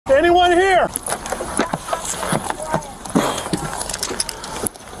Anyone here?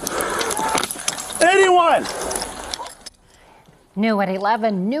 Anyone? New at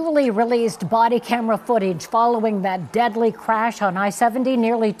 11, newly released body camera footage following that deadly crash on I-70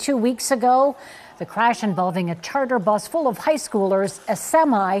 nearly 2 weeks ago. The crash involving a charter bus full of high schoolers, a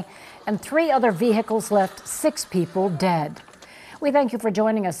semi, and 3 other vehicles left 6 people dead. We thank you for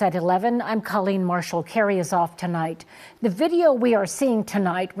joining us at 11. I'm Colleen Marshall. Carrie is off tonight. The video we are seeing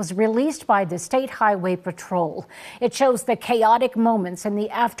tonight was released by the State Highway Patrol. It shows the chaotic moments in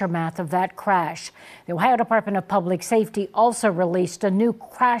the aftermath of that crash. The Ohio Department of Public Safety also released a new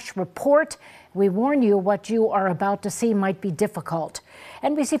crash report. We warn you what you are about to see might be difficult.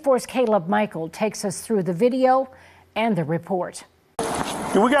 NBC4's Caleb Michael takes us through the video and the report.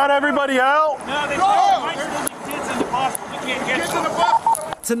 We got everybody out? No, they can't. Kids in the bus. You can't get kids in the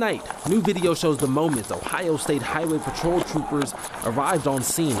bus. Tonight, new video shows the moments Ohio State Highway Patrol troopers arrived on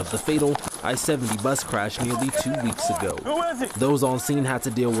scene of the fatal I-70 bus crash nearly 2 weeks ago. Who is it? Those on scene had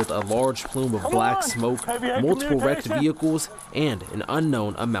to deal with a large plume of black smoke, multiple wrecked vehicles, and an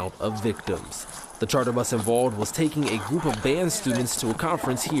unknown amount of victims. The charter bus involved was taking a group of band students to a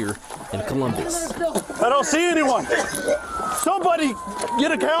conference here in Columbus. I don't see anyone. Somebody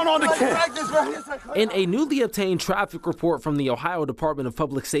get a count on the kid. In a newly obtained traffic report from the Ohio Department of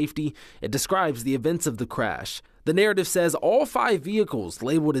Public Safety, it describes the events of the crash. The narrative says all 5 vehicles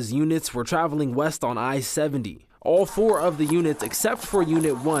labeled as units were traveling west on I-70. All 4 of the units, except for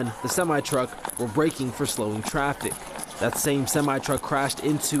Unit 1, the semi-truck, were braking for slowing traffic. That same semi-truck crashed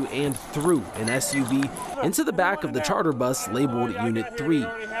into and through an SUV into the back of the charter bus labeled Unit 3.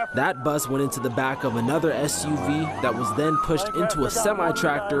 That bus went into the back of another SUV that was then pushed into a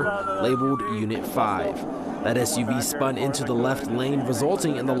semi-tractor labeled Unit 5. That SUV spun into the left lane,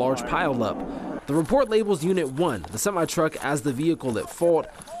 resulting in the large pileup. The report labels Unit 1, the semi-truck, as the vehicle at fault.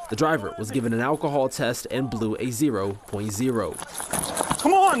 The driver was given an alcohol test and blew a 0.0.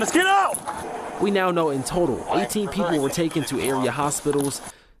 Come on, let's get out! We now know in total, 18 people were taken to area hospitals.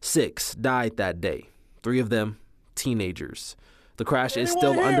 6 died that day, 3 of them teenagers. The crash is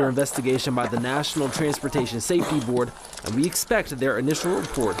still under investigation by the National Transportation Safety Board, and we expect their initial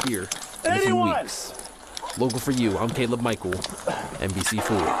report here in a few weeks. Local for you, I'm Caleb Michael,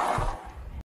 NBC4.